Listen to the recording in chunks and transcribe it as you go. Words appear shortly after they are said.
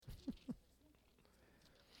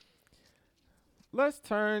Let's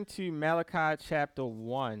turn to Malachi chapter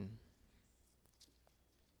 1.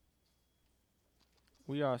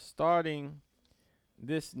 We are starting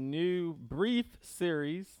this new brief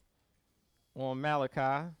series on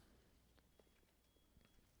Malachi.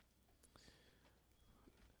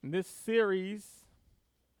 This series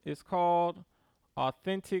is called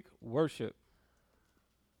Authentic Worship,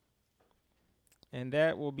 and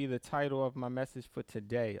that will be the title of my message for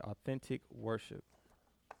today, Authentic Worship.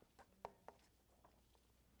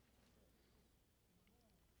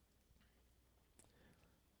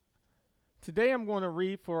 Today I'm going to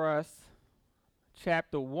read for us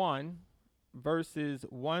chapter 1, verses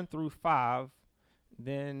 1 through 5,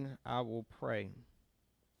 then I will pray.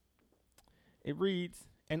 It reads,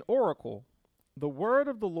 An oracle, the word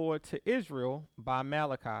of the Lord to Israel by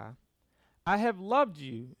Malachi. I have loved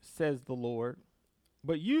you, says the Lord.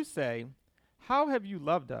 But you say, How have you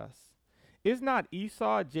loved us? Is not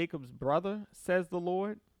Esau Jacob's brother, says the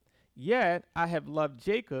Lord? Yet I have loved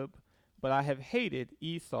Jacob, but I have hated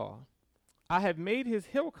Esau. I have made his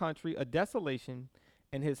hill country a desolation,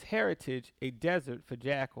 and his heritage a desert for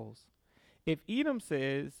jackals. If Edom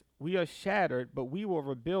says, We are shattered, but we will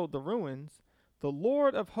rebuild the ruins, the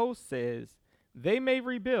Lord of hosts says, They may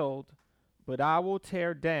rebuild, but I will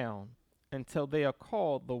tear down until they are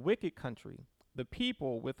called the wicked country, the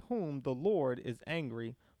people with whom the Lord is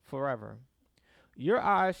angry forever. Your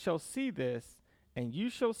eyes shall see this, and you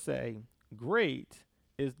shall say, Great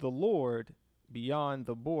is the Lord beyond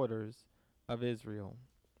the borders of Israel.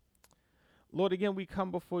 Lord, again, we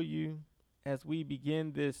come before you as we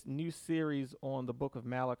begin this new series on the book of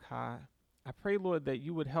Malachi. I pray, Lord, that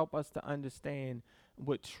you would help us to understand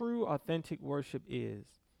what true, authentic worship is.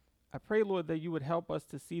 I pray, Lord, that you would help us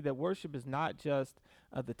to see that worship is not just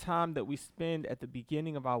the time that we spend at the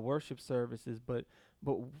beginning of our worship services, but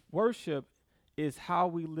worship is how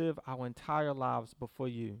we live our entire lives before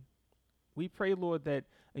you. We pray, Lord, that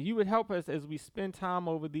you would help us as we spend time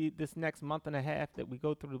over this next month and a half that we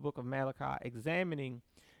go through the book of Malachi, examining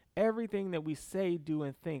everything that we say, do,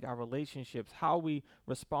 and think, our relationships, how we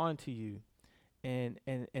respond to you. And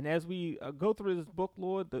as we go through this book,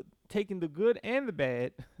 Lord, taking the good and the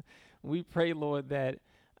bad, we pray, Lord, that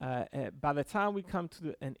by the time we come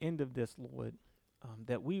to an end of this, Lord,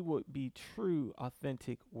 that we would be true,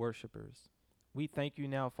 authentic worshipers. We thank you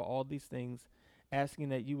now for all these things, asking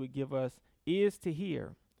that you would give us ears to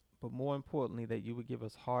hear, but more importantly, that you would give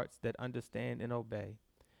us hearts that understand and obey.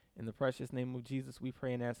 In the precious name of Jesus, we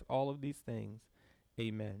pray and ask all of these things.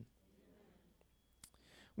 Amen.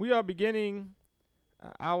 We are beginning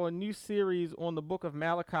our new series on the book of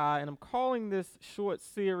Malachi, and I'm calling this short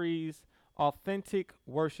series Authentic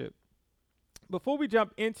Worship. Before we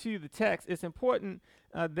jump into the text, it's important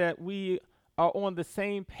that we are on the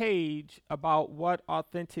same page about what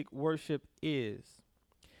authentic worship is.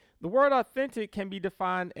 The word authentic can be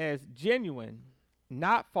defined as genuine,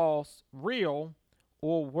 not false, real,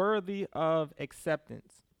 or worthy of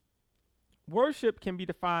acceptance. Worship can be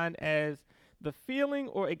defined as the feeling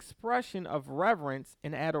or expression of reverence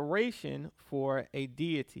and adoration for a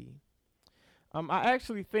deity. I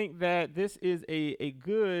actually think that this is a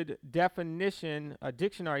good definition, a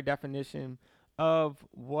dictionary definition of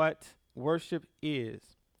what worship is.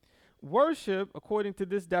 Worship, according to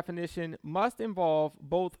this definition, must involve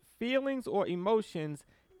both feelings or emotions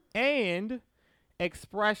and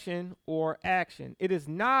expression or action. It is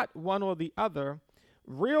not one or the other.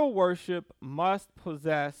 Real worship must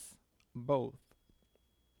possess both.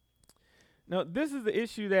 Now, this is the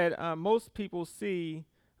issue that most people see.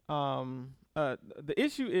 The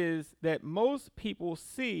issue is that most people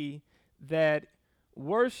see that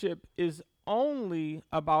worship is only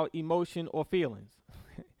about emotion or feelings.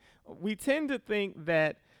 We tend to think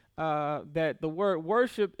that that the word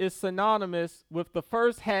worship is synonymous with the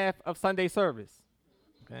first half of Sunday service.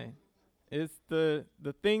 Okay, it's the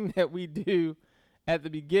thing that we do at the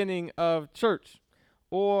beginning of church,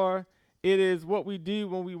 or it is what we do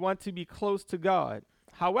when we want to be close to God.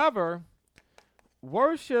 However,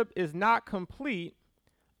 worship is not complete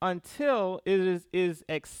until it is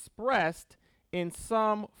expressed in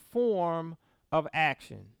some form of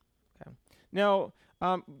action. Okay. Now,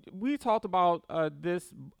 we talked about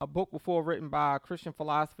this a book before written by Christian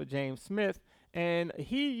philosopher James Smith, and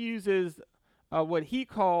he uses what he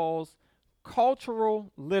calls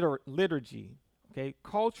cultural liturgy. Okay,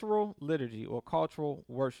 cultural liturgy or cultural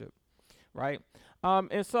worship, right?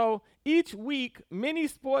 And so each week, many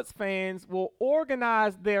sports fans will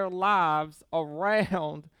organize their lives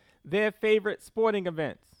around their favorite sporting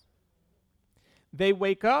events. They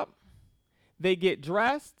wake up, they get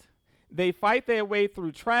dressed, They fight their way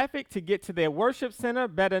through traffic to get to their worship center,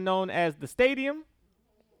 better known as the stadium.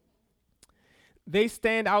 They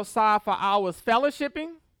stand outside for hours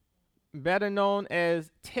fellowshipping, better known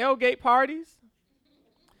as tailgate parties.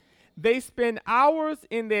 They spend hours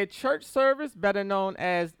in their church service, better known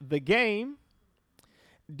as the game.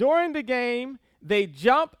 During the game, they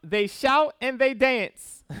jump, they shout, and they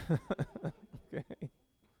dance. Okay.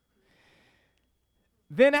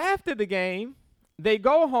 Then after the game, they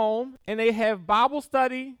go home and they have Bible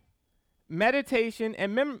study, meditation,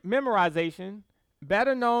 and memorization,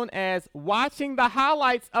 better known as watching the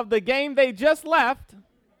highlights of the game they just left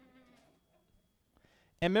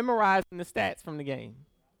and memorizing the stats from the game.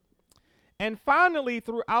 And finally,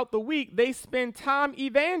 throughout the week, they spend time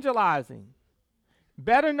evangelizing,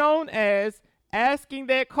 better known as asking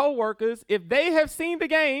their coworkers if they have seen the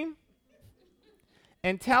game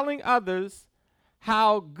and telling others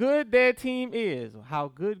how good their team is, or how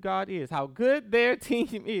good God is, how good their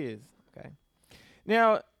team is. Okay.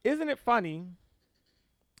 Now, isn't it funny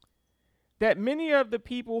that many of the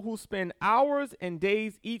people who spend hours and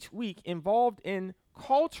days each week involved in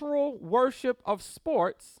cultural worship of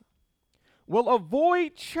sports will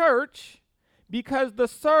avoid church because the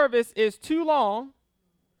service is too long?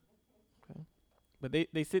 Okay. But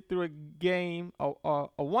they sit through a game, a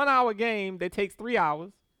 1 hour game that takes 3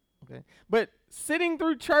 hours. Okay. But sitting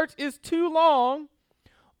through church is too long,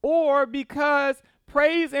 or because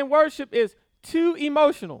praise and worship is too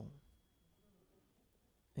emotional.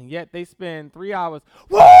 And yet they spend 3 hours,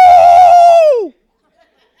 woo!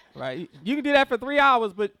 Right? You can do that for 3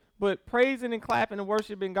 hours, but praising and clapping and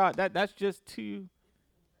worshiping God, that's just too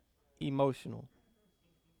emotional.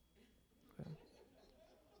 Okay.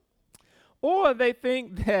 Or they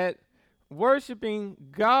think that worshiping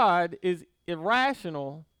God is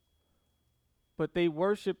irrational, but they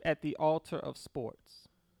worship at the altar of sports.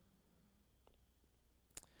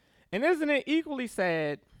 And isn't it equally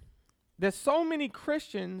sad that so many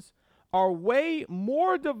Christians are way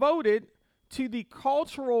more devoted to the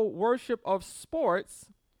cultural worship of sports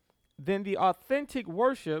than the authentic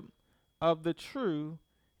worship of the true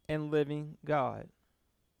and living God?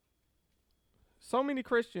 So many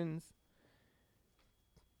Christians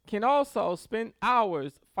can also spend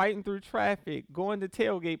hours fighting through traffic, going to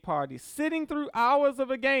tailgate parties, sitting through hours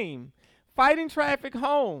of a game, fighting traffic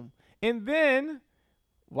home, and then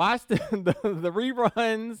watch the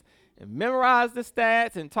reruns and memorize the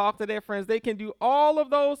stats and talk to their friends. They can do all of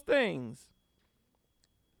those things,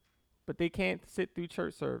 but they can't sit through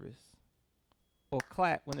church service or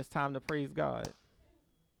clap when it's time to praise God.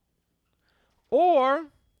 Or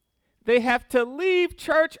they have to leave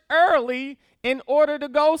church early in order to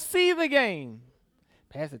go see the game.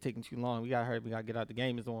 Pastor taking too long. We got to hurry. We got to get out. The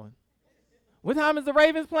game is on. What time is the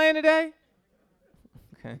Ravens playing today?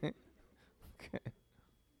 Okay.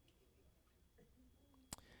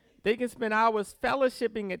 They can spend hours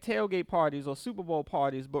fellowshipping at tailgate parties or Super Bowl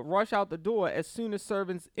parties, but rush out the door as soon as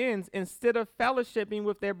service ends instead of fellowshipping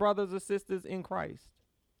with their brothers or sisters in Christ.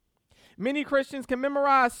 Many Christians can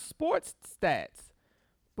memorize sports stats,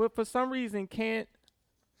 but for some reason can't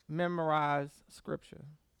memorize scripture.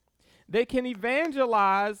 They can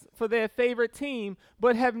evangelize for their favorite team,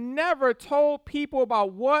 but have never told people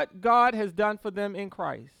about what God has done for them in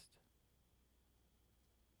Christ.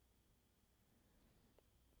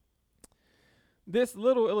 This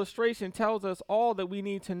little illustration tells us all that we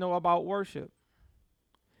need to know about worship.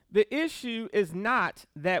 The issue is not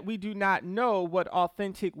that we do not know what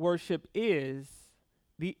authentic worship is.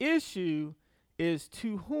 The issue is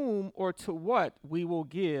to whom or to what we will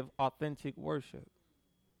give authentic worship.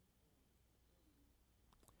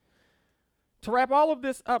 To wrap all of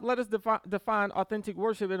this up, let us define authentic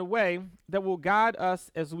worship in a way that will guide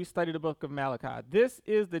us as we study the book of Malachi. This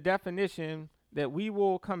is the definition that we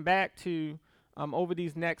will come back to over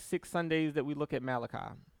these next 6 Sundays that we look at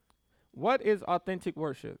Malachi. What is authentic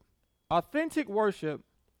worship? Authentic worship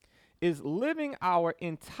is living our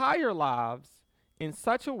entire lives in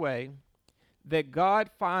such a way that God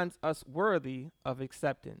finds us worthy of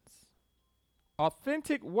acceptance.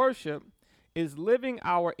 Authentic worship is living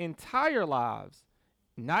our entire lives,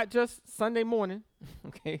 not just Sunday morning,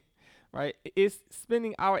 okay, right? It's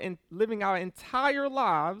living our entire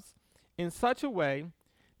lives in such a way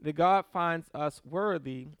that God finds us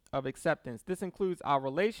worthy of acceptance. This includes our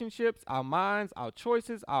relationships, our minds, our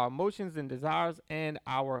choices, our emotions and desires, and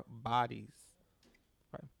our bodies.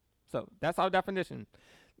 Right? So that's our definition.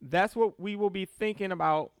 That's what we will be thinking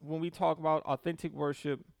about when we talk about authentic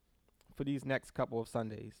worship for these next couple of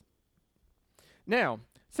Sundays. Now,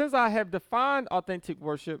 since I have defined authentic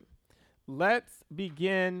worship, let's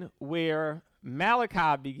begin where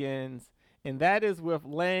Malachi begins, and that is with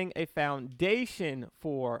laying a foundation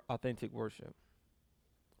for authentic worship.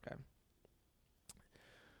 Okay.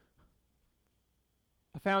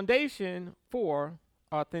 A foundation for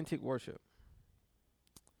authentic worship.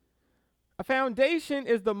 A foundation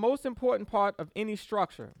is the most important part of any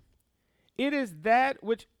structure. It is that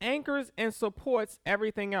which anchors and supports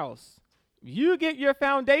everything else. You get your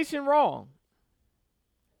foundation wrong,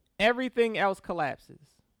 everything else collapses.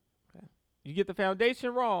 Okay? You get the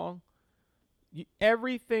foundation wrong,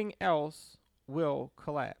 everything else will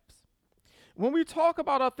collapse. When we talk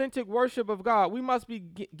about authentic worship of God, we must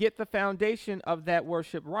get the foundation of that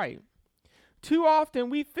worship right. Too often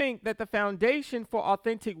we think that the foundation for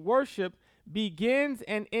authentic worship begins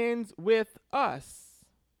and ends with us.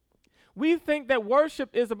 We think that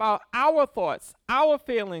worship is about our thoughts, our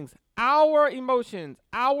feelings, our emotions,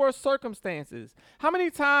 our circumstances. How many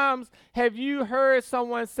times have you heard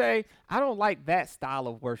someone say, I don't like that style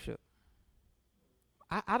of worship?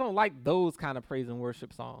 I don't like those kind of praise and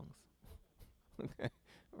worship songs.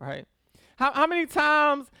 Right? How many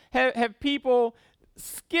times have people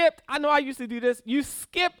skipped? I know I used to do this. You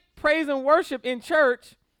skip praise and worship in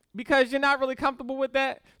church because you're not really comfortable with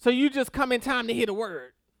that. So you just come in time to hear the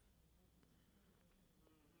word.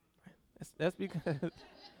 That's because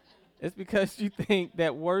it's because you think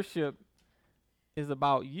that worship is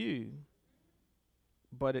about you,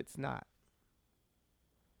 but it's not.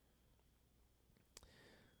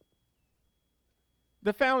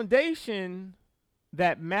 The foundation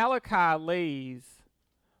that Malachi lays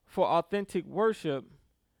for authentic worship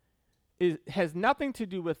has nothing to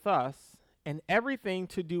do with us and everything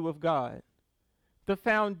to do with God. The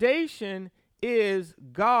foundation is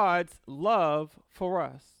God's love for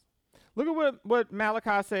us. Look at what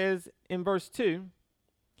Malachi says in verse 2.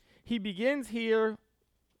 He begins here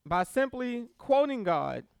by simply quoting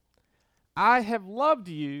God. I have loved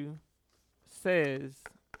you, says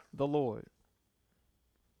the Lord.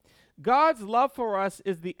 God's love for us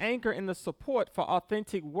is the anchor and the support for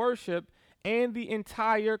authentic worship and the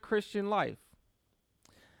entire Christian life.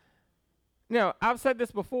 Now, I've said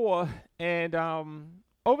this before, and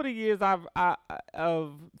over the years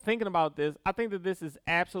of thinking about this, I think that this is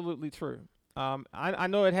absolutely true. I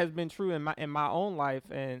know it has been true in my own life,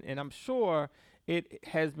 and I'm sure it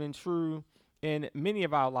has been true in many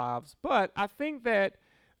of our lives. But I think that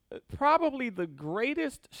probably the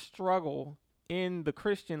greatest struggle in the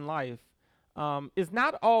Christian life is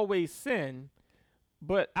not always sin,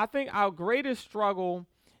 but I think our greatest struggle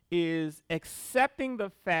is accepting the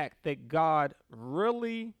fact that God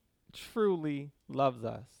really, truly loves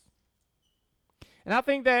us. And I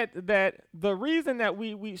think that the reason that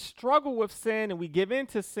we struggle with sin and we give in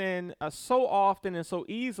to sin so often and so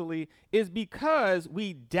easily is because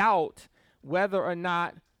we doubt whether or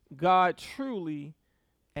not God truly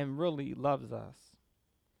and really loves us.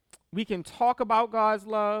 We can talk about God's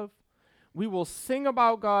love. We will sing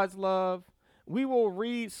about God's love. We will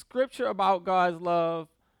read scripture about God's love.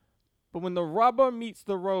 But when the rubber meets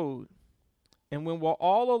the road, and when we're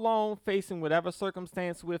all alone facing whatever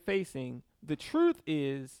circumstance we're facing, the truth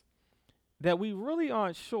is that we really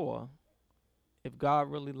aren't sure if God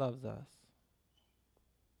really loves us.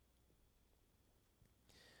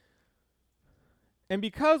 And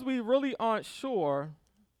because we really aren't sure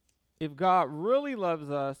if God really loves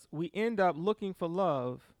us, we end up looking for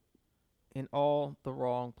love in all the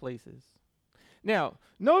wrong places. Now,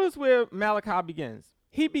 notice where Malachi begins.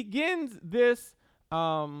 He begins this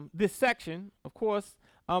section, of course,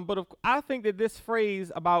 I think that this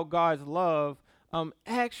phrase about God's love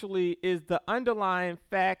actually is the underlying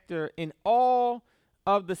factor in all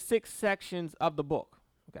of the 6 sections of the book.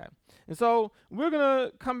 Okay, and so we're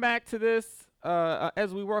gonna come back to this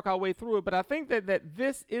as we work our way through it, but I think that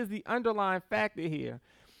this is the underlying factor here.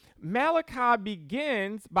 Malachi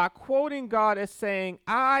begins by quoting God as saying,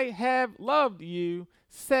 I have loved you,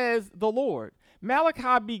 says the Lord.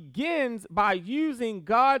 Malachi begins by using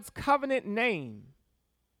God's covenant name.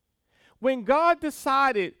 When God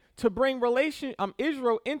decided to bring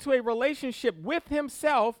Israel into a relationship with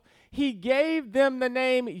himself, he gave them the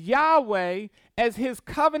name Yahweh as his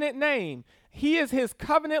covenant name. He is his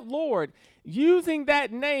covenant Lord. Using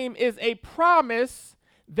that name is a promise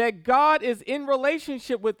that God is in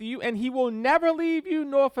relationship with you and he will never leave you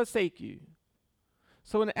nor forsake you.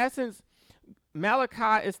 So in essence,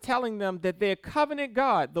 Malachi is telling them that their covenant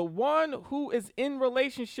God, the one who is in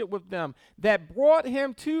relationship with them, that brought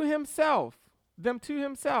them to himself,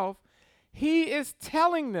 he is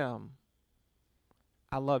telling them,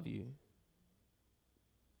 I love you.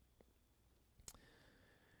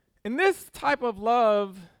 And this type of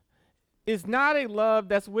love is not a love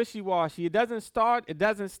that's wishy-washy. It doesn't start, it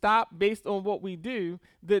doesn't stop based on what we do.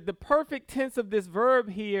 The perfect tense of this verb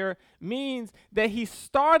here means that he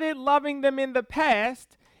started loving them in the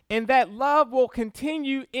past, and that love will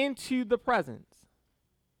continue into the present.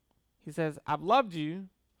 He says, I've loved you,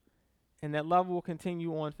 and that love will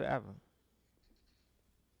continue on forever.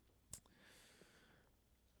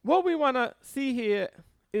 What we want to see here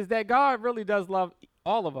is that God really does love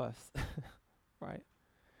all of us, right?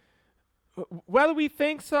 Whether we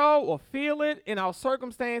think so or feel it in our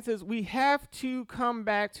circumstances, we have to come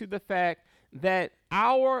back to the fact that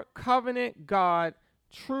our covenant God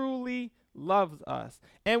truly loves us.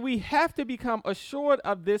 And we have to become assured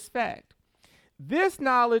of this fact. This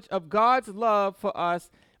knowledge of God's love for us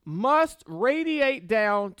must radiate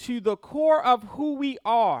down to the core of who we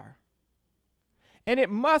are. And it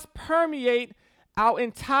must permeate our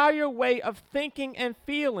entire way of thinking and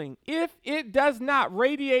feeling. If it does not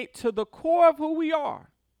radiate to the core of who we are,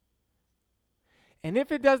 and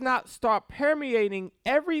if it does not start permeating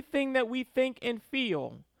everything that we think and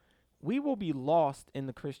feel, we will be lost in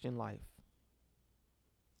the Christian life.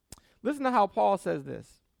 Listen to how Paul says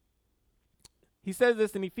this. He says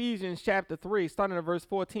this in Ephesians chapter 3, starting at verse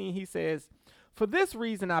 14. He says, "For this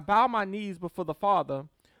reason I bow my knees before the Father,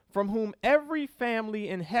 from whom every family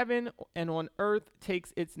in heaven and on earth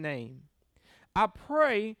takes its name. I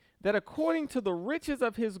pray that according to the riches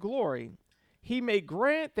of his glory, he may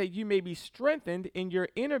grant that you may be strengthened in your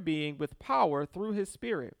inner being with power through his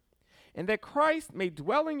Spirit, and that Christ may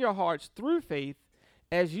dwell in your hearts through faith,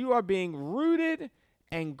 as you are being rooted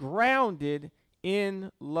and grounded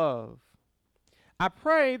in love. I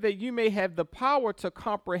pray that you may have the power to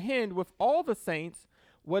comprehend with all the saints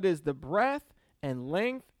what is the breadth and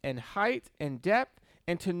length and height and depth,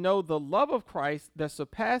 and to know the love of Christ that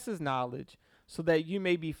surpasses knowledge, so that you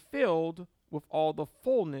may be filled with all the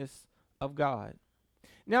fullness of God."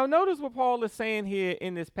 Now notice what Paul is saying here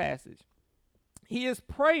in this passage. He is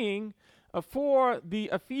praying for the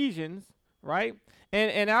Ephesians, right?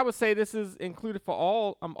 And I would say this is included for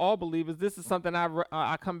all believers. This is something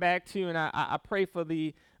I come back to, and I pray for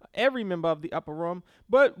every member of the upper room.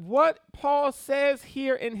 But what Paul says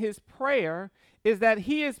here in his prayer is that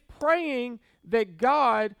he is praying that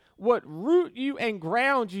God would root you and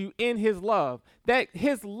ground you in his love, that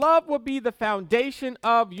his love would be the foundation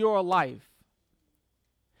of your life.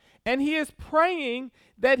 And he is praying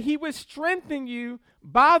that he would strengthen you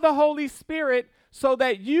by the Holy Spirit so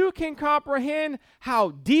that you can comprehend how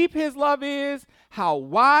deep his love is, how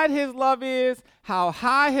wide his love is, how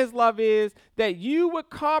high his love is, that you would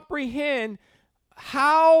comprehend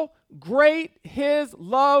how great his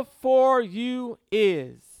love for you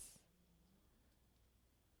is.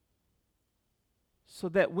 So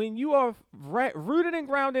that when you are rooted and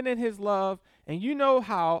grounded in his love, and you know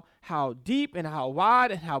how deep and how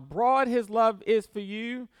wide and how broad his love is for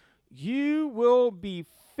you, you will be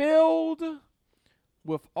filled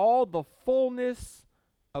with all the fullness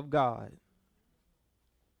of God.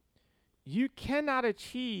 You cannot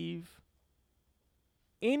achieve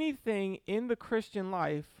anything in the Christian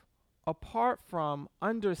life apart from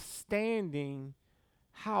understanding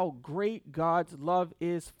how great God's love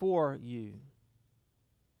is for you.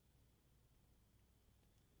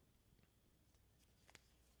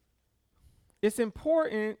 It's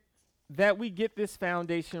important that we get this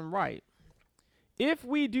foundation right. If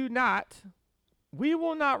we do not, we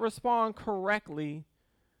will not respond correctly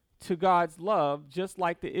to God's love, just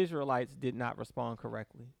like the Israelites did not respond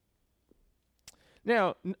correctly.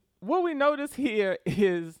 Now, what we notice here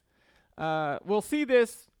is, we'll see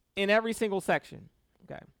this in every single section.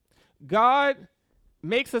 Okay, God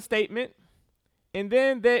makes a statement, and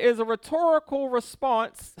then there is a rhetorical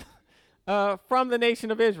response from the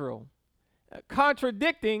nation of Israel,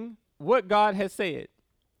 contradicting what God has said.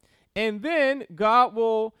 And then God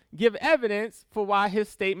will give evidence for why his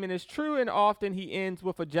statement is true, and often he ends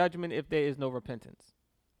with a judgment if there is no repentance.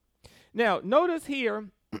 Now, notice here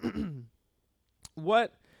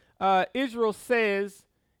what Israel says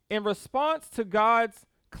in response to God's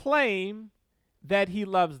claim that he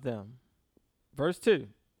loves them. Verse 2,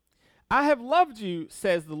 "I have loved you,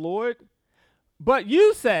 says the Lord, but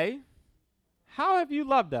you say, how have you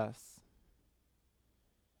loved us?"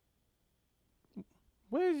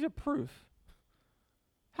 Where's your proof?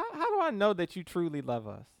 How do I know that you truly love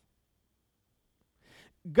us?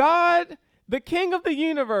 God, the King of the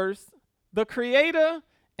universe, the creator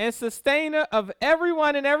and sustainer of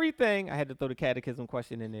everyone and everything. I had to throw the catechism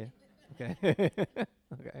question in there. Okay.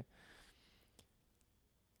 Okay.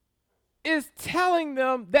 Is telling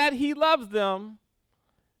them that he loves them,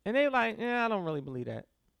 and they're like, I don't really believe that.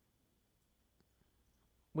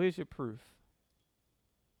 Where's your proof?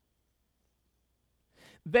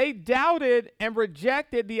 They doubted and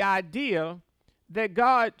rejected the idea that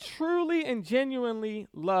God truly and genuinely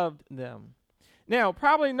loved them. Now,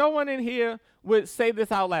 probably no one in here would say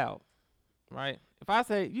this out loud, right? If I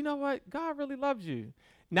say, you know what, God really loves you.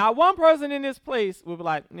 Now, one person in this place would be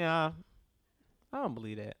like, nah, I don't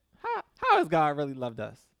believe that. How has God really loved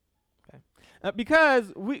us? Okay.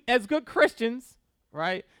 Because we, as good Christians,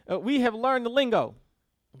 right, we have learned the lingo.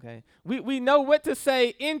 Okay. We know what to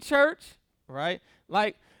say in church, right?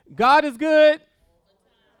 Like, God is good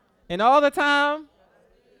and all the time.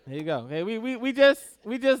 There you go. Okay. We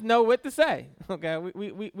just know what to say. Okay.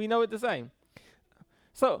 We know what to say.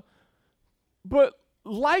 So, but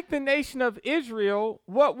like the nation of Israel,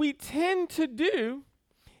 what we tend to do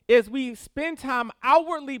is we spend time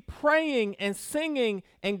outwardly praying and singing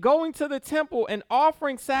and going to the temple and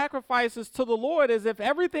offering sacrifices to the Lord as if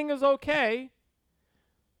everything is okay.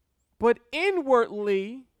 But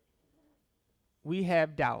inwardly, we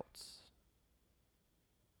have doubts.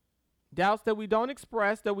 Doubts that we don't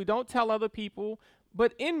express, that we don't tell other people,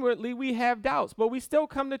 but inwardly we have doubts. But we still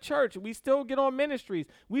come to church. We still get on ministries.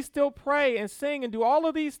 We still pray and sing and do all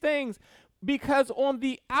of these things because on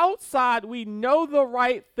the outside we know the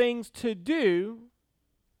right things to do,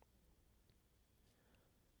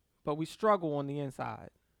 but we struggle on the inside.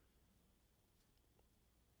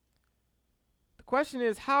 The question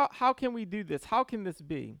is, how can we do this? How can this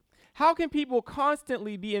be? How can people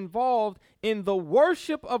constantly be involved in the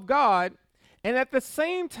worship of God and at the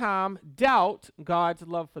same time doubt God's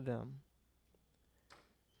love for them?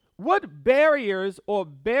 What barriers or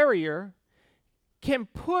barrier can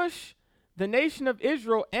push the nation of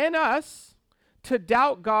Israel and us to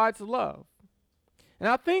doubt God's love? And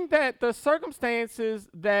I think that the circumstances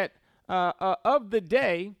that of the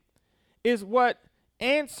day is what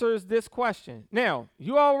answers this question. Now,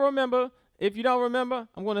 you all remember. If you don't remember,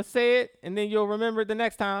 I'm going to say it, and then you'll remember it the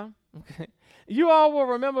next time. Okay. You all will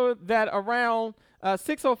remember that around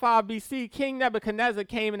 605 BC, King Nebuchadnezzar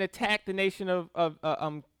came and attacked the nation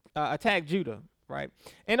attacked Judah, right?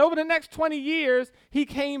 And over the next 20 years, he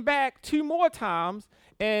came back 2 more times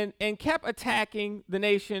and kept attacking the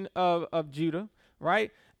nation of Judah, right?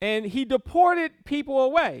 And he deported people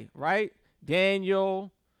away, right?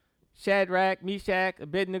 Daniel, Shadrach, Meshach,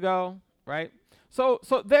 Abednego, right? So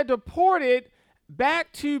they're deported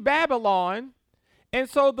back to Babylon. And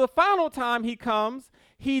so the final time he comes,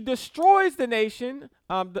 he destroys the nation,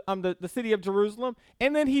 the city of Jerusalem,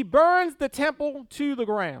 and then he burns the temple to the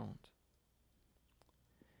ground.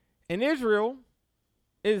 And Israel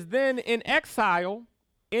is then in exile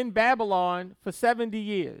in Babylon for 70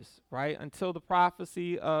 years, right? Until the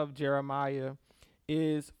prophecy of Jeremiah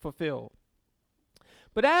is fulfilled.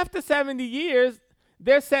 But after 70 years,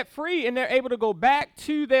 they're set free and they're able to go back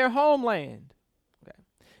to their homeland. Okay.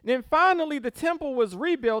 Then finally, the temple was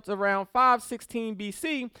rebuilt around 516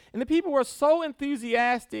 BC, and the people were so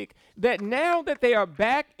enthusiastic that now that they are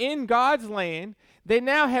back in God's land, they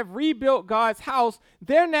now have rebuilt God's house.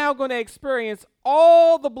 They're now going to experience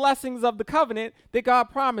all the blessings of the covenant that God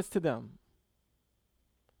promised to them.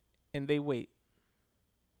 And they wait.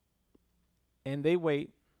 And they wait.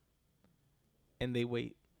 And they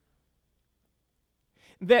wait.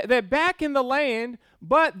 They're back in the land,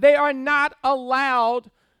 but they are not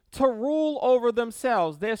allowed to rule over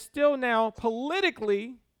themselves. They're still now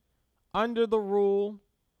politically under the rule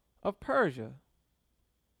of Persia.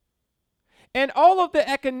 And all of the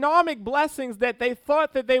economic blessings that they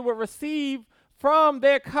thought that they would receive from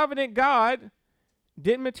their covenant God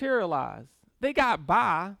didn't materialize. They got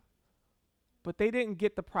by, but they didn't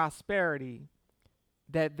get the prosperity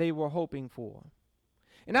that they were hoping for.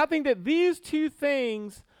 And I think that these 2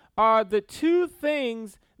 things are the 2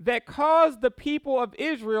 things that caused the people of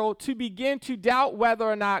Israel to begin to doubt whether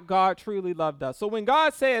or not God truly loved us. So when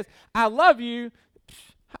God says, I love you,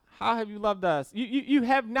 how have you loved us? You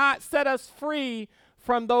have not set us free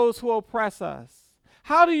from those who oppress us.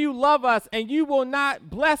 How do you love us and you will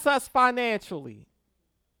not bless us financially?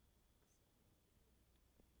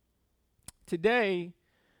 Today,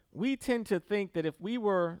 we tend to think that if we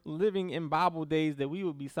were living in Bible days that we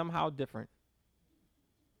would be somehow different.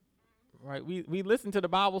 Right? We listen to the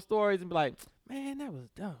Bible stories and be like, man, that was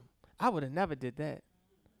dumb. I would have never did that.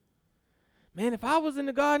 Man, if I was in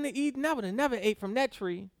the Garden of Eden, I would have never ate from that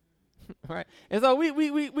tree. Right? And so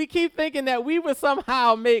we keep thinking that we would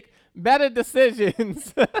somehow make better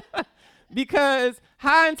decisions because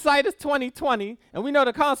hindsight is 20/20, and we know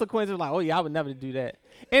the consequences. Like, oh yeah, I would never do that.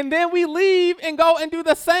 And then we leave and go and do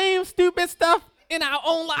the same stupid stuff in our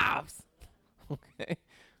own lives. Okay.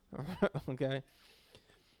 Okay.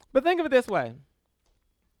 But think of it this way.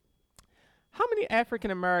 How many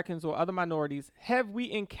African Americans or other minorities have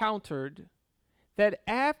we encountered that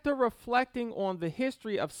after reflecting on the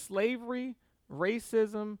history of slavery,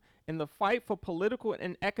 racism, and the fight for political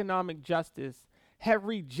and economic justice have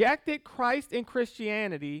rejected Christ and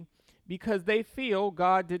Christianity because they feel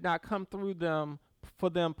God did not come through them for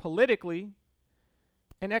them politically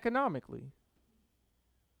and economically?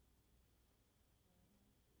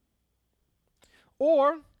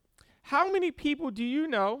 Or how many people do you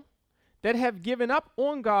know that have given up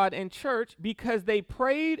on God and church because they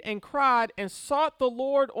prayed and cried and sought the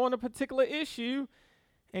Lord on a particular issue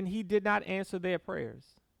and he did not answer their prayers?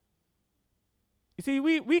 You see,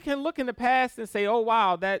 we can look in the past and say, oh,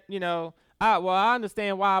 wow, that, I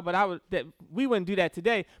understand why, but we wouldn't do that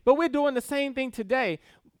today. But we're doing the same thing today.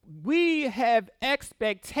 We have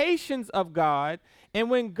expectations of God,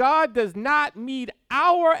 and when God does not meet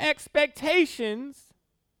our expectations,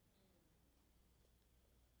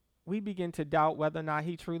 we begin to doubt whether or not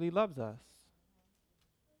he truly loves us.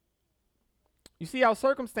 You see, our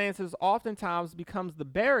circumstances oftentimes becomes the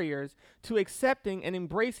barriers to accepting and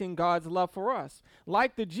embracing God's love for us.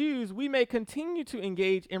 Like the Jews, we may continue to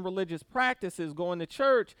engage in religious practices, going to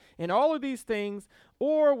church, and all of these things,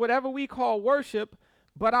 or whatever we call worship,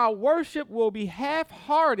 but our worship will be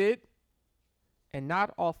half-hearted and not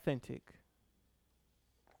authentic.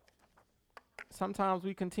 Sometimes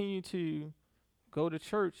we continue to go to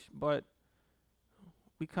church, but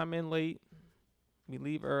we come in late, we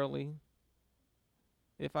leave early.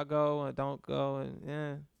 If I go or don't go,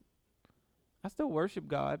 and I still worship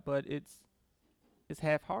God, but it's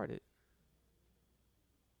half-hearted.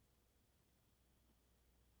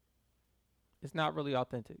 It's not really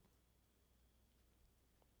authentic.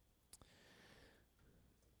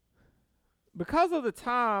 Because of the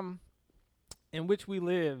time in which we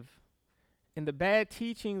live and the bad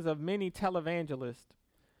teachings of many televangelists,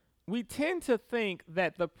 we tend to think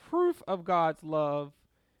that the proof of God's love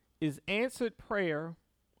is answered prayer,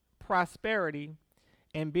 prosperity,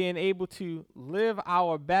 and being able to live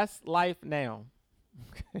our best life now.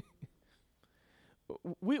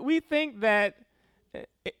 We think that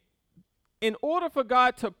in order for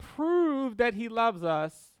God to prove that he loves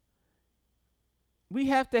us, we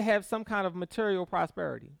have to have some kind of material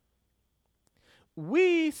prosperity.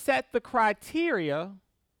 We set the criteria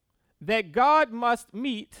that God must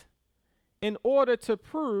meet in order to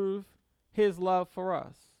prove his love for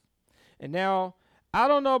us. And now, I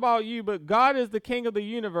don't know about you, but God is the king of the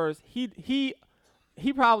universe. He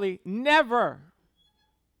probably never,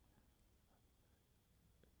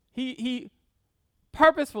 he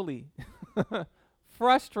purposefully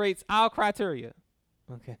frustrates our criteria.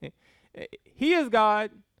 Okay. He is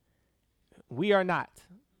God. We are not.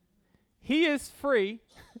 He is free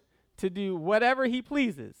to do whatever he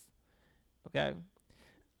pleases. Okay.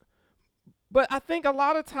 But I think a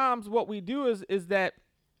lot of times what we do is that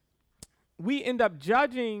we end up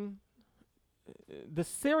judging the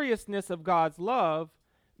seriousness of God's love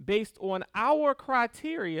based on our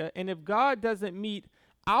criteria. And if God doesn't meet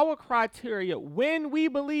our criteria when we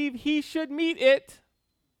believe he should meet it,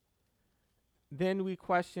 then we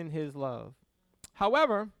question his love.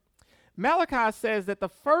 However, Malachi says that the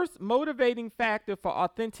first motivating factor for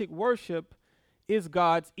authentic worship is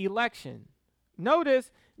God's election. Notice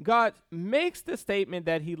God makes the statement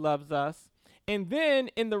that he loves us, and then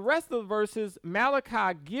in the rest of the verses,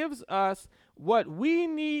 Malachi gives us what we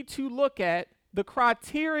need to look at, the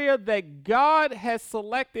criteria that God has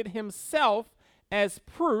selected himself as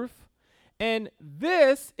proof, and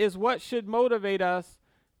this is what should motivate us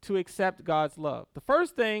to accept God's love. The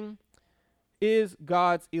first thing is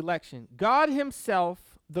God's election. God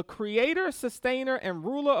himself, the creator, sustainer, and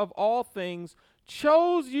ruler of all things,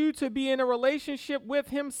 chose you to be in a relationship with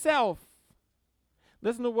himself.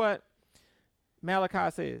 Listen to what Malachi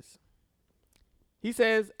says. He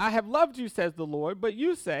says, I have loved you, says the Lord, but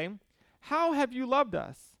you say, how have you loved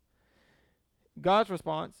us? God's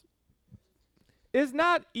response, is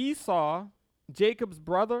not Esau Jacob's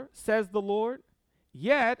brother, says the Lord?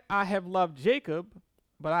 Yet I have loved Jacob,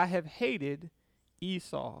 but I have hated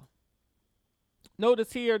Esau.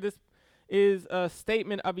 Notice here, this is a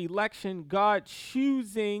statement of election, God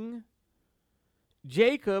choosing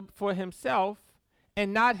Jacob for himself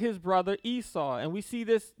and not his brother Esau. And we see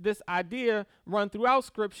this idea run throughout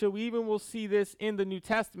Scripture. We even will see this in the New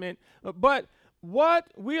Testament. But what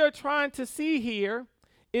we are trying to see here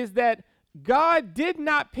is that God did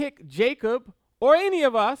not pick Jacob or any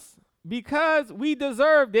of us because we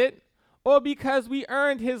deserved it or because we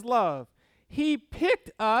earned his love. He picked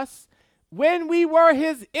us when we were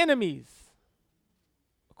his enemies.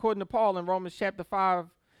 According to Paul in Romans chapter 5,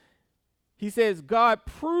 He says, God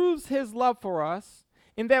proves his love for us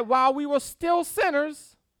in that while we were still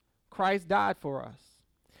sinners, Christ died for us.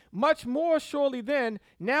 Much more surely then,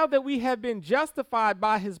 now that we have been justified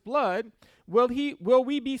by his blood, will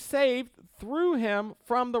we be saved through him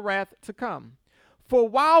from the wrath to come. For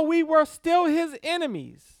while we were still his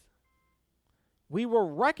enemies, we were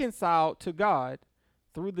reconciled to God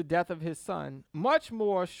through the death of his son. Much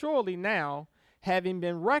more surely now, having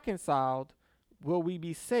been reconciled, will we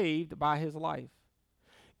be saved by his life.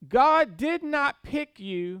 God did not pick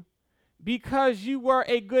you because you were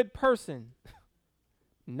a good person.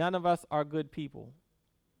 None of us are good people.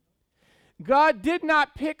 God did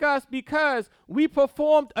not pick us because we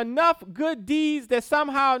performed enough good deeds that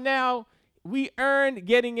somehow now we earned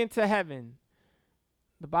getting into heaven.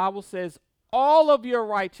 The Bible says all of your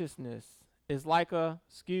righteousness is like a,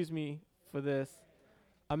 excuse me for this,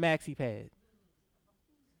 a maxi pad.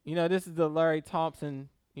 You know, this is the Larry Thompson,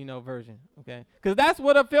 version, okay? Because that's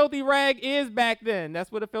what a filthy rag is back then.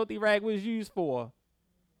 That's what a filthy rag was used for,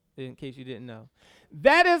 in case you didn't know.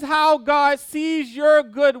 That is how God sees your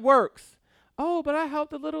good works. Oh, but I helped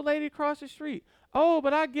the little lady across the street. Oh,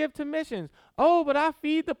 but I give to missions. Oh, but I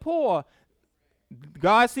feed the poor.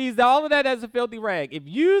 God sees all of that as a filthy rag. If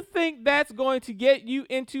you think that's going to get you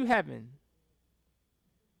into heaven,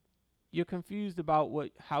 you're confused about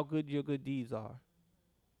how good your good deeds are.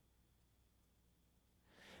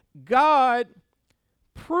 God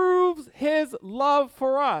proves his love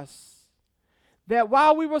for us that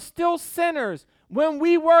while we were still sinners, when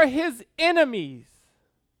we were his enemies,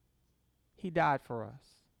 he died for us.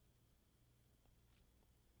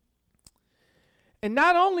 And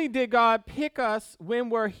not only did God pick us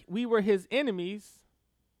when we were his enemies,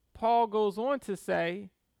 Paul goes on to say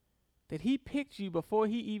that he picked you before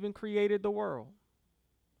he even created the world.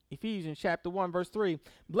 Ephesians chapter 1, verse 3.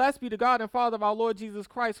 Blessed be the God and Father of our Lord Jesus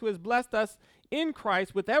Christ, who has blessed us in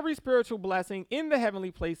Christ with every spiritual blessing in the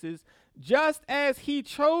heavenly places, just as he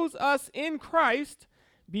chose us in Christ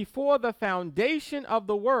before the foundation of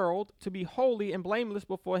the world to be holy and blameless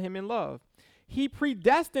before him in love. He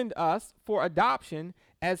predestined us for adoption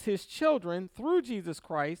as his children through Jesus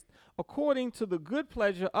Christ, according to the good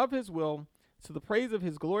pleasure of his will, to the praise of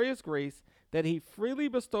his glorious grace that he freely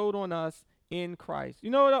bestowed on us in Christ. You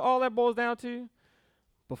know what all that boils down to?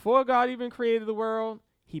 Before God even created the world,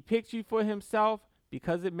 he picked you for himself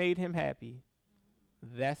because it made him happy.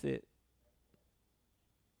 That's it.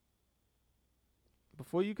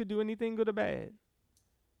 Before you could do anything good or bad,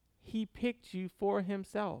 he picked you for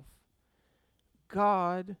himself.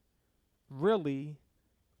 God really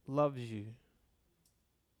loves you.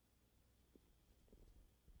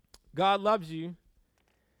 God loves you.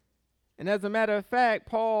 And as a matter of fact,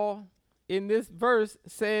 Paul in this verse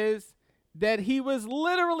says that he was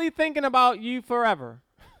literally thinking about you forever.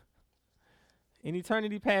 In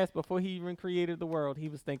eternity past, before he even created the world, he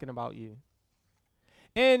was thinking about you.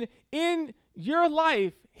 And in your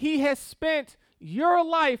life, he has spent your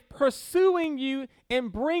life pursuing you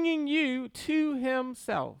and bringing you to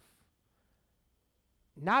himself.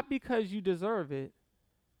 Not because you deserve it,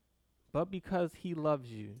 but because he loves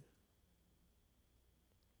you.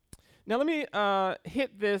 Now, let me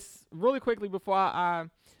hit this really quickly before I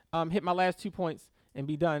hit my last 2 points and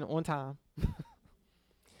be done on time.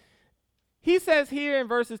 He says here in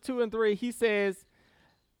verses 2 and 3, he says,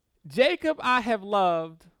 Jacob I have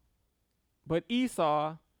loved, but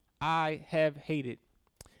Esau I have hated.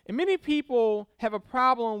 And many people have a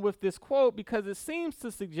problem with this quote because it seems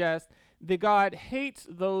to suggest that God hates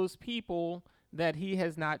those people that he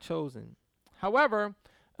has not chosen. However,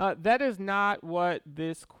 that is not what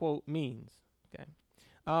this quote means. Okay,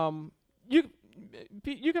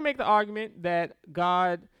 you can make the argument that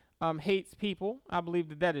God hates people. I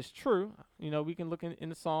believe that is true. We can look in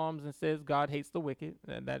the Psalms and says God hates the wicked.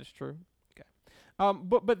 That is true. Okay,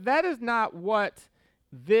 but that is not what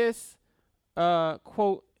this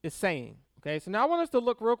quote is saying. Okay, so now I want us to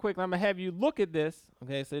look real quick. I'm gonna have you look at this.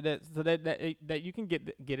 Okay, so that you can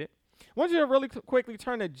get it. I want you to really quickly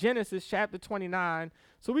turn to Genesis chapter 29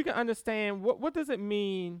 so we can understand what does it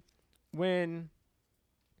mean when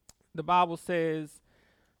the Bible says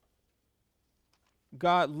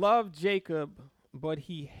God loved Jacob, but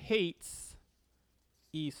he hates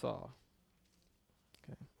Esau.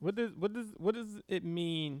 Okay. What does it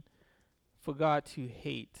mean for God to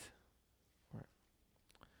hate? Right.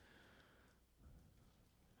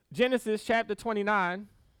 Genesis chapter 29.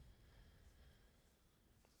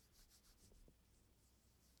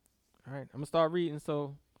 All right, I'm going to start reading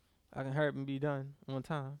so I can hurry up and be done on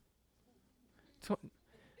time.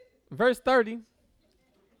 Verse 30,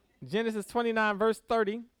 Genesis 29, verse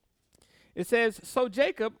 30, it says, So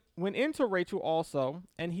Jacob went into Rachel also,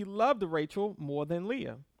 and he loved Rachel more than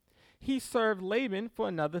Leah. He served Laban for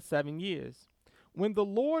another 7 years. When the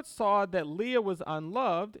Lord saw that Leah was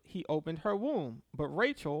unloved, he opened her womb, but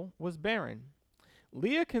Rachel was barren.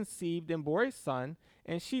 Leah conceived and bore a son,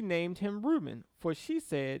 and she named him Reuben, for she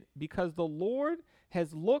said, because the Lord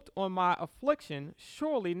has looked on my affliction,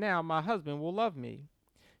 surely now my husband will love me.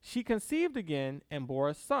 She conceived again and bore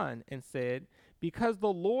a son, and said, because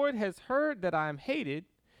the Lord has heard that I am hated,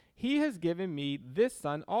 he has given me this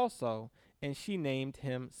son also, and she named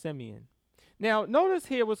him Simeon. Now, notice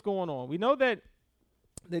here what's going on. We know that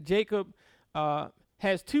Jacob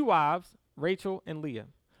has 2 wives, Rachel and Leah.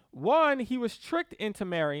 One he was tricked into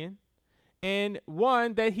marrying, and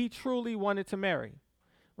one that he truly wanted to marry,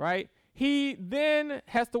 right? He then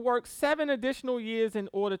has to work 7 additional years in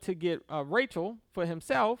order to get Rachel for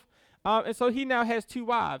himself, and so he now has 2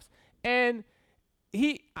 wives. And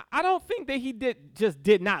I don't think that he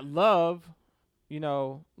did not love,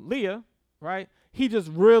 Leah, right? He just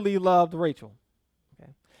really loved Rachel.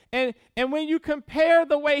 Okay, and when you compare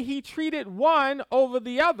the way he treated one over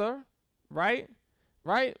the other, right,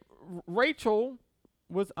 Rachel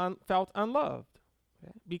felt unloved,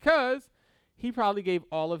 okay? Because he probably gave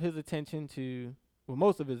all of his attention to,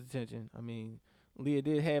 most of his attention. I mean, Leah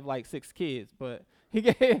did have like 6 kids, but he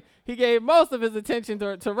gave most of his attention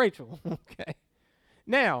to Rachel. Okay.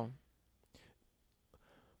 Now,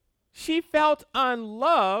 she felt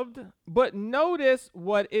unloved, but notice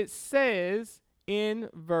what it says in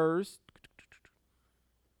verse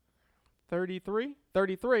 33.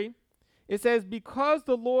 It says, because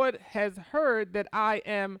the Lord has heard that I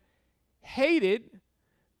am hated.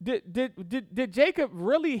 Did Jacob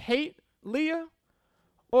really hate Leah?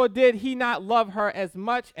 Or did he not love her as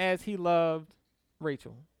much as he loved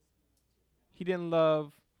Rachel? He didn't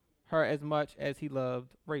love her as much as he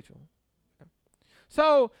loved Rachel. Okay.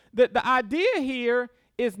 So the idea here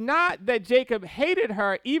is not that Jacob hated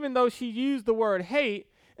her, even though she used the word hate.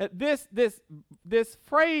 This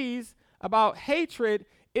phrase about hatred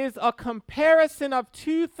is a comparison of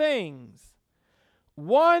 2 things.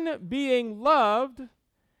 One being loved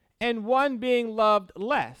and one being loved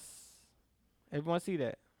less. Everyone see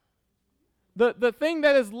that? The thing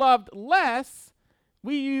that is loved less,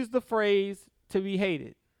 we use the phrase to be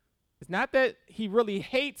hated. It's not that he really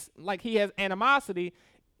hates, like he has animosity.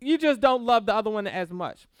 You just don't love the other one as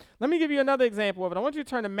much. Let me give you another example of it. I want you to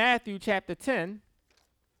turn to Matthew chapter 10.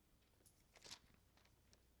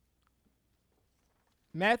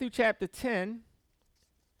 Matthew chapter 10,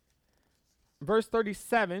 verse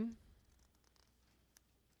 37.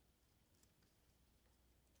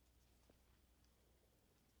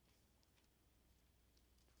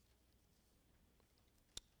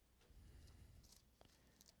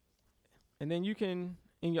 And then you can,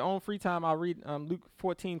 in your own free time, I'll read Luke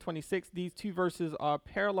 14:26. These 2 verses are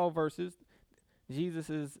parallel verses. Jesus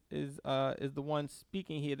is the one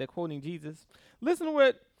speaking here. They're quoting Jesus. Listen to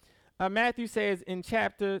what Matthew says in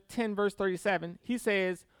chapter 10, verse 37. He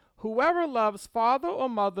says, whoever loves father or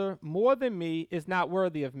mother more than me is not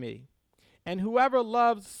worthy of me. And whoever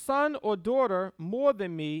loves son or daughter more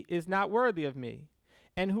than me is not worthy of me.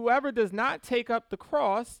 And whoever does not take up the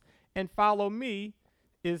cross and follow me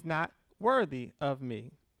is not worthy of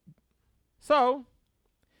me. So,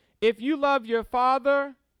 if you love your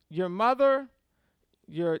father, your mother,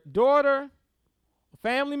 your daughter,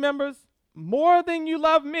 family members more than you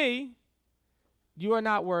love me, you are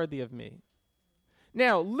not worthy of me.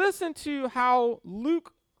 Now, listen to how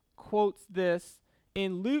Luke quotes this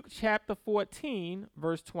in Luke chapter 14,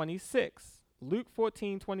 verse 26. Luke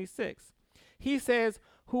 14:26. He says,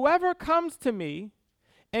 whoever comes to me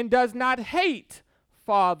and does not hate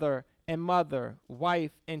father and mother,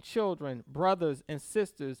 wife and children, brothers and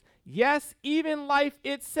sisters, yes, even life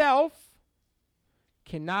itself,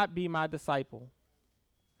 cannot be my disciple.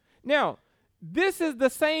 Now, this is the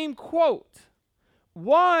same quote.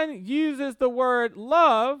 One uses the word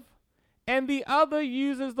love and the other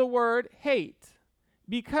uses the word hate,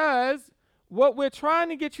 because what we're trying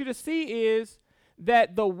to get you to see is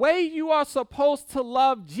that the way you are supposed to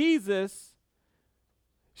love Jesus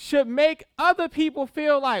should make other people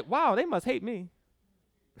feel like, wow, they must hate me.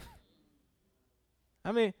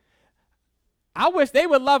 I mean, I wish they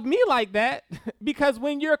would love me like that. Because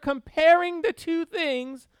when you're comparing the 2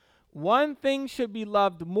 things, one thing should be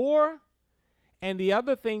loved more and the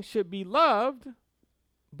other thing should be loved,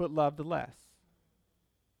 but loved less.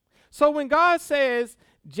 So when God says,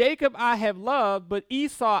 Jacob I have loved, but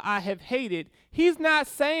Esau I have hated, he's not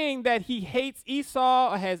saying that he hates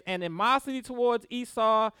Esau or has animosity towards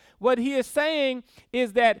Esau. What he is saying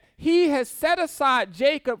is that he has set aside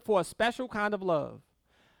Jacob for a special kind of love.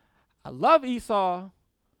 I love Esau,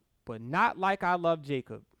 but not like I love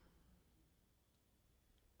Jacob.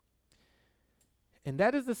 And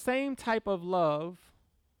that is the same type of love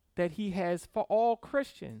that he has for all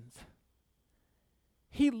Christians.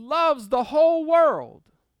 He loves the whole world,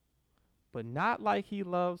 but not like he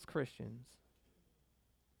loves Christians.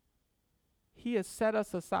 He has set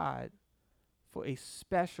us aside for a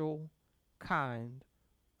special kind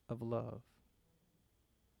of love.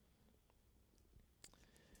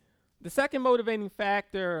 The second motivating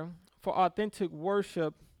factor for authentic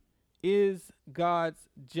worship is God's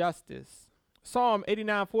justice. Psalm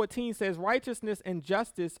 89:14 says, righteousness and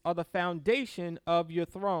justice are the foundation of your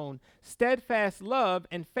throne. Steadfast love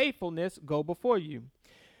and faithfulness go before you.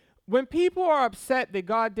 When people are upset that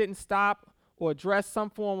God didn't stop or address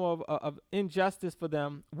some form of injustice for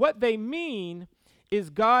them, what they mean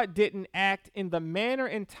is God didn't act in the manner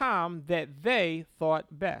and time that they thought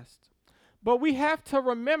best. But we have to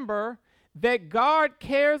remember that God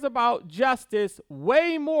cares about justice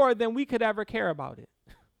way more than we could ever care about it.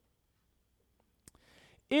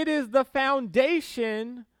 It is the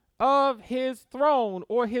foundation of his throne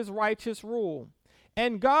or his righteous rule.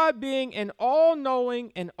 And God, being an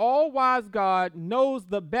all-knowing and all-wise God, knows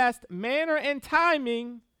the best manner and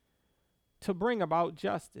timing to bring about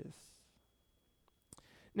justice.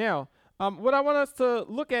 Now, what I want us to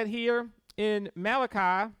look at here in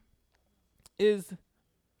Malachi is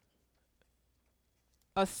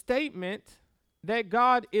a statement that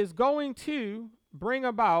God is going to bring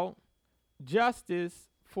about justice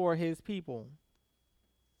for his people.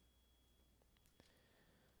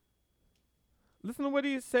 Listen to what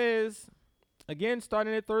he says, again,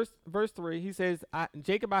 starting at verse 3. He says,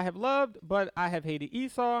 Jacob I have loved, but I have hated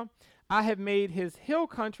Esau. I have made his hill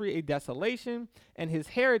country a desolation, and his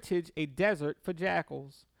heritage a desert for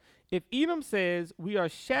jackals. If Edom says, we are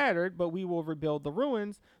shattered, but we will rebuild the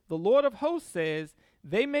ruins, the Lord of hosts says,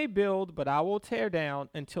 they may build, but I will tear down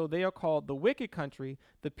until they are called the wicked country,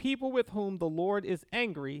 the people with whom the Lord is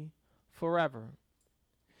angry forever.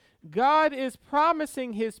 God is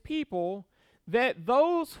promising his people that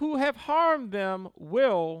those who have harmed them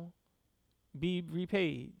will be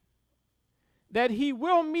repaid, that he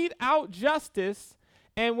will mete out justice,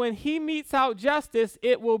 and when he metes out justice,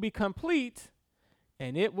 it will be complete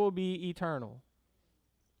and it will be eternal.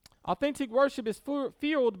 Authentic worship is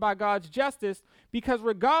fueled by God's justice because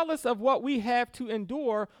regardless of what we have to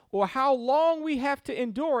endure or how long we have to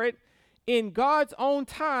endure it, in God's own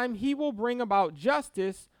time, he will bring about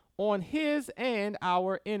justice on his and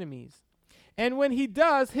our enemies. And when he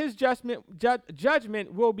does, his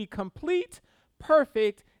judgment will be complete,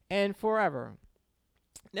 perfect, and forever.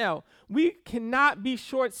 Now, we cannot be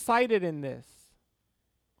short-sighted in this.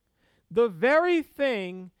 The very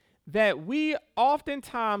thing that we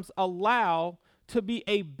oftentimes allow to be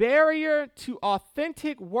a barrier to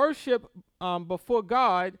authentic worship before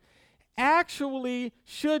God actually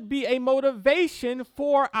should be a motivation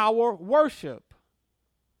for our worship.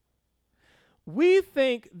 We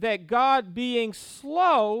think that God being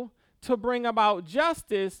slow to bring about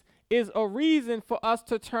justice is a reason for us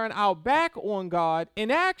to turn our back on God, and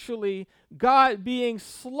actually, God being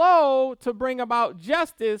slow to bring about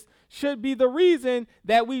justice should be the reason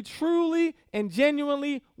that we truly and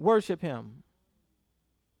genuinely worship him.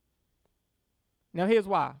 Now, here's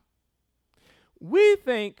why. We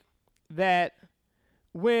think that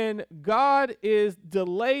when God is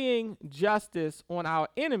delaying justice on our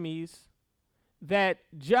enemies, that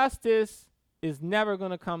justice is never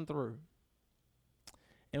going to come through.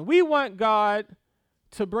 And we want God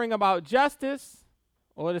to bring about justice,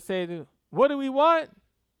 or to say, what do we want?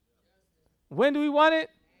 When do we want it?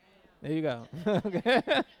 There you go. Okay.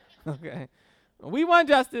 Okay. We want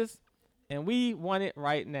justice, and we want it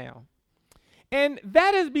right now. And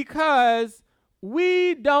that is because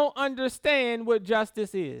we don't understand what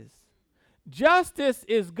justice is. Justice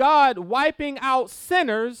is God wiping out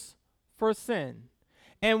sinners for sin.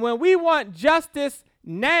 And when we want justice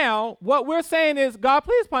now, what we're saying is, God,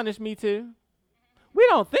 please punish me too. We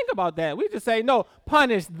don't think about that. We just say, no,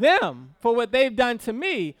 punish them for what they've done to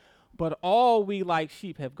me. But all we like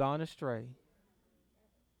sheep have gone astray.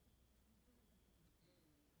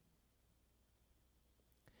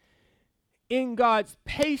 In God's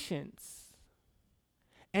patience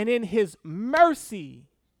and in his mercy,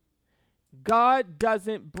 God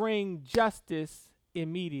doesn't bring justice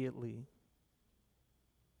immediately.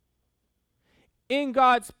 In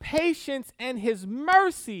God's patience and his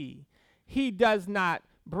mercy, he does not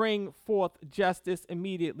bring forth justice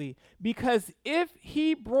immediately. Because if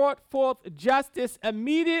he brought forth justice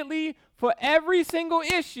immediately for every single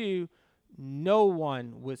issue, no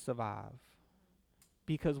one would survive.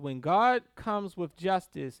 Because when God comes with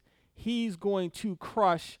justice, he's going to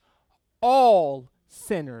crush all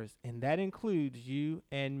sinners, and that includes you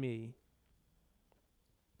and me.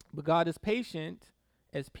 But God is patient,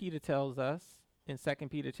 as Peter tells us in 2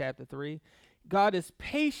 Peter chapter 3. God is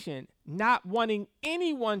patient, not wanting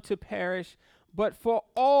anyone to perish, but for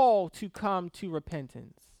all to come to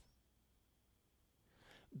repentance.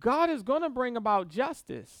 God is going to bring about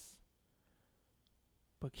justice,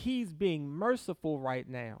 but he's being merciful right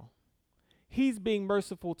now. He's being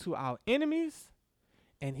merciful to our enemies,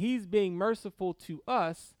 and he's being merciful to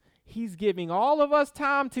us. He's giving all of us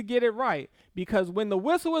time to get it right, because when the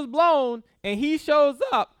whistle is blown and he shows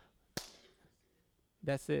up,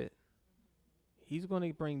 that's it. He's going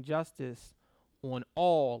to bring justice on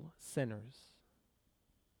all sinners.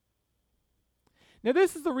 Now,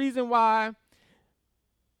 this is the reason why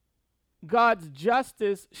God's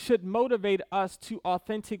justice should motivate us to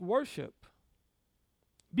authentic worship.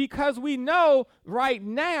 Because we know right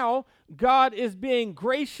now God is being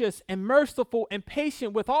gracious and merciful and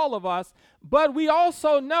patient with all of us, but we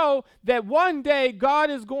also know that one day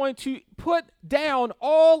God is going to put down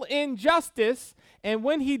all injustice, and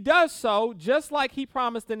when he does so, just like he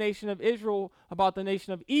promised the nation of Israel about the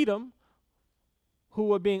nation of Edom, who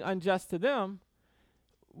were being unjust to them,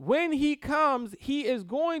 when he comes, he is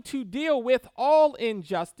going to deal with all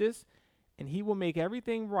injustice, and he will make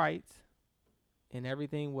everything right and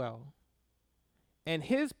everything well. And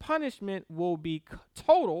his punishment will be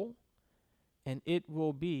total, and it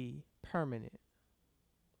will be permanent.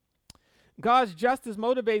 God's justice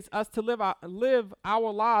motivates us to live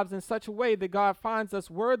our lives in such a way that God finds us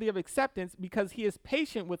worthy of acceptance, because he is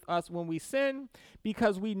patient with us when we sin,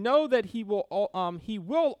 because we know that he will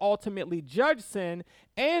ultimately judge sin,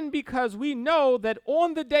 and because we know that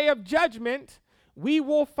on the day of judgment, we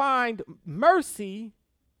will find mercy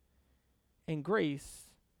and grace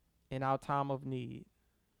in our time of need.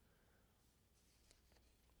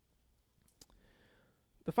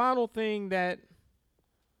 The final thing that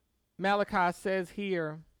Malachi says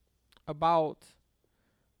here about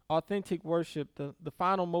authentic worship, the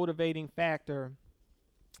final motivating factor,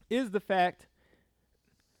 is the fact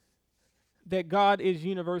that God is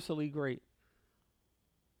universally great.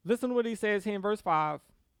 Listen to what he says here in verse 5.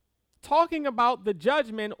 Talking about the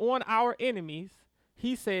judgment on our enemies,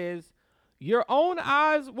 he says, "Your own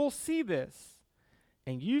eyes will see this,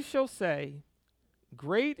 and you shall say,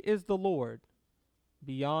 'Great is the Lord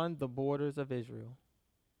beyond the borders of Israel.'"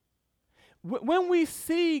 When we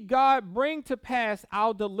see God bring to pass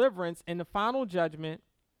our deliverance in the final judgment,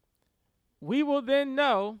 we will then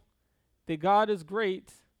know that God is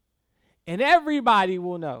great, and everybody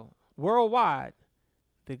will know worldwide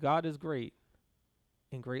that God is great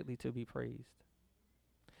and greatly to be praised.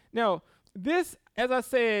 Now, this, as I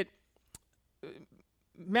said,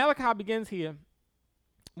 Malachi begins here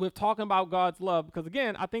with talking about God's love, because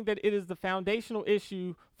again, I think that it is the foundational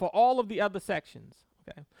issue for all of the other sections.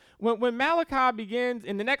 Okay, when Malachi begins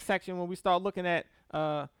in the next section, when we start looking at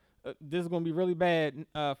this is going to be really bad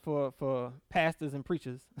for pastors and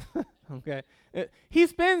preachers. Okay, he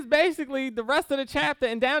spends basically the rest of the chapter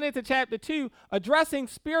and down into chapter 2 addressing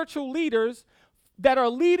spiritual leaders that are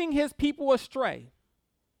leading his people astray.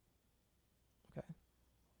 Okay,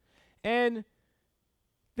 and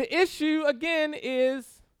the issue again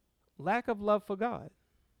is lack of love for God.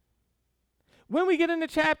 When we get into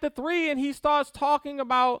chapter 3 and he starts talking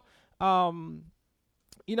about,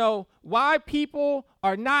 why people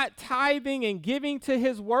are not tithing and giving to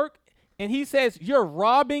his work, and he says, "You're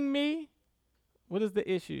robbing me." What is the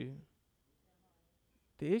issue?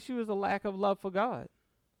 The issue is a lack of love for God.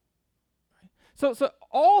 So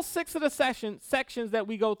all 6 of the sections that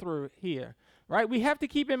we go through here, right? We have to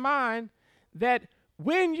keep in mind that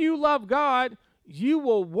when you love God, you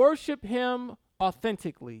will worship him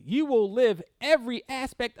authentically. You will live every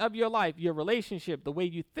aspect of your life, your relationship, the way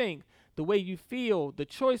you think, the way you feel, the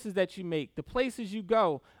choices that you make, the places you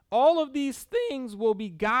go. All of these things will be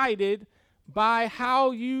guided by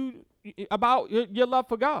how about your love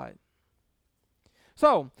for God.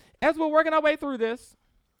 So, as we're working our way through this,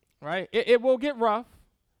 right, it will get rough,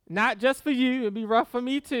 not just for you, it'll be rough for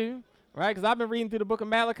me too, right? Because I've been reading through the book of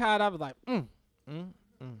Malachi, and I was like,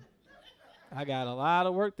 I got a lot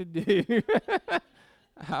of work to do.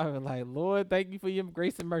 I was like, Lord, thank you for your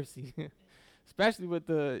grace and mercy. Especially with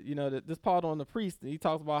this part on the priest. He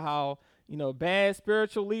talks about how, bad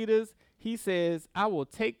spiritual leaders, he says, "I will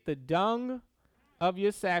take the dung of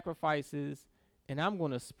your sacrifices and I'm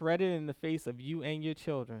going to spread it in the face of you and your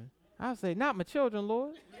children." I say, "Not my children,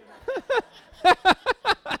 Lord."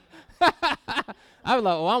 I was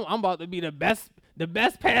like, "Oh, I'm about to be the the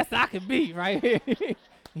best pastor I can be, right?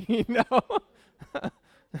 You know?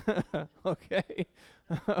 Okay.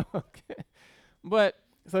 Okay. But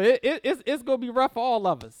so it's going to be rough for all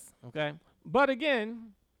of us, okay? But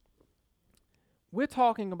again, we're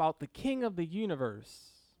talking about the King of the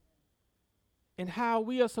universe and how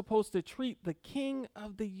we are supposed to treat the King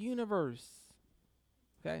of the universe.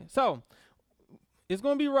 Okay? So, it's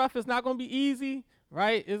going to be rough. It's not going to be easy,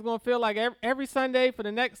 right? It's going to feel like every Sunday for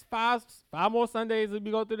the next five more Sundays as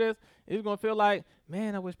we go through this, it's going to feel like,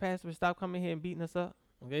 man, I wish Pastor would stop coming here and beating us up.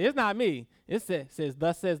 Okay? It's not me. It says,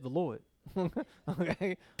 thus says the Lord.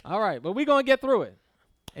 Okay? All right. But we're going to get through it.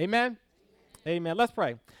 Amen? Amen. Let's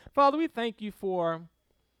pray. Father, we thank you for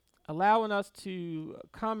allowing us to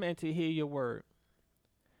come and to hear your word.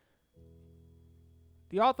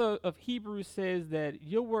 The author of Hebrews says that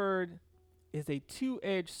your word is a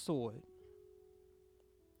two-edged sword.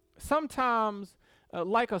 Sometimes,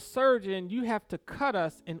 like a surgeon, you have to cut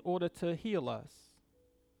us in order to heal us.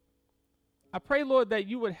 I pray, Lord, that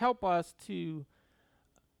you would help us to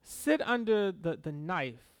sit under the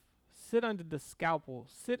knife, sit under the scalpel,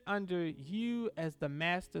 sit under you as the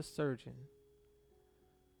master surgeon.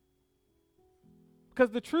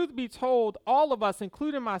 Because the truth be told, all of us,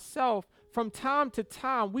 including myself, from time to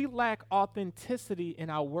time, we lack authenticity in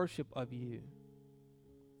our worship of you.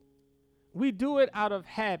 We do it out of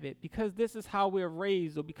habit because this is how we're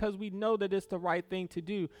raised or because we know that it's the right thing to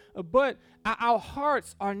do. But our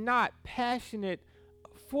hearts are not passionate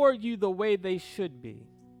for you the way they should be.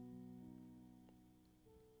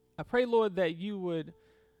 I pray, Lord, that you would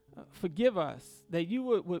forgive us, that you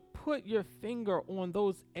would put your finger on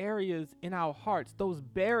those areas in our hearts, those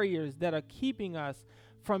barriers that are keeping us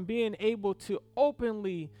from being able to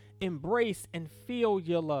openly embrace and feel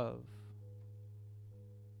your love.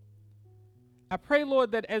 I pray,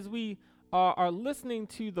 Lord, that as we are listening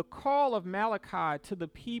to the call of Malachi to the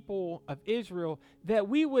people of Israel, that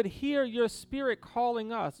we would hear your spirit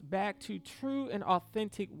calling us back to true and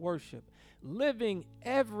authentic worship, living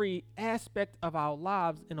every aspect of our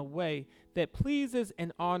lives in a way that pleases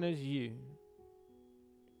and honors you.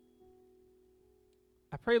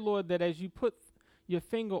 I pray, Lord, that as you put your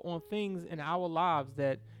finger on things in our lives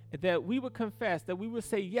that we would confess, that we would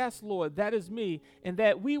say, yes, Lord, that is me, and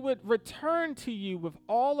that we would return to you with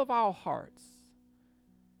all of our hearts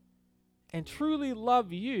and truly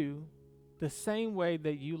love you the same way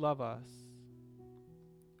that you love us.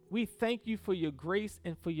 We thank you for your grace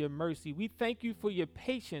and for your mercy. We thank you for your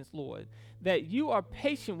patience, Lord, that you are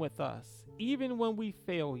patient with us even when we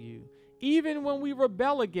fail you, even when we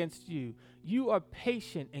rebel against you. You are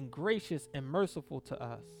patient and gracious and merciful to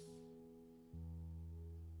us.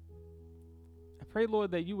 I pray, Lord,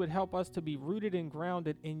 that you would help us to be rooted and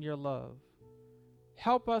grounded in your love.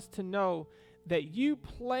 Help us to know that you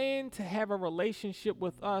plan to have a relationship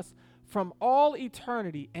with us from all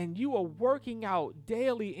eternity, and you are working out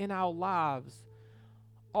daily in our lives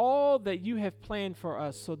all that you have planned for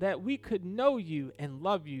us so that we could know you and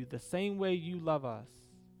love you the same way you love us.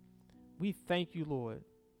 We thank you, Lord,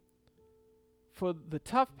 for the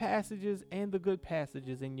tough passages and the good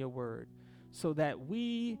passages in your word so that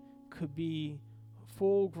we could be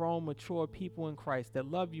full-grown, mature people in Christ that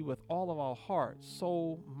love you with all of our heart,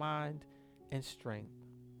 soul, mind, and strength.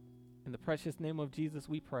 In the precious name of Jesus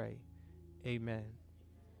we pray. Amen.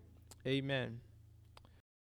 Amen.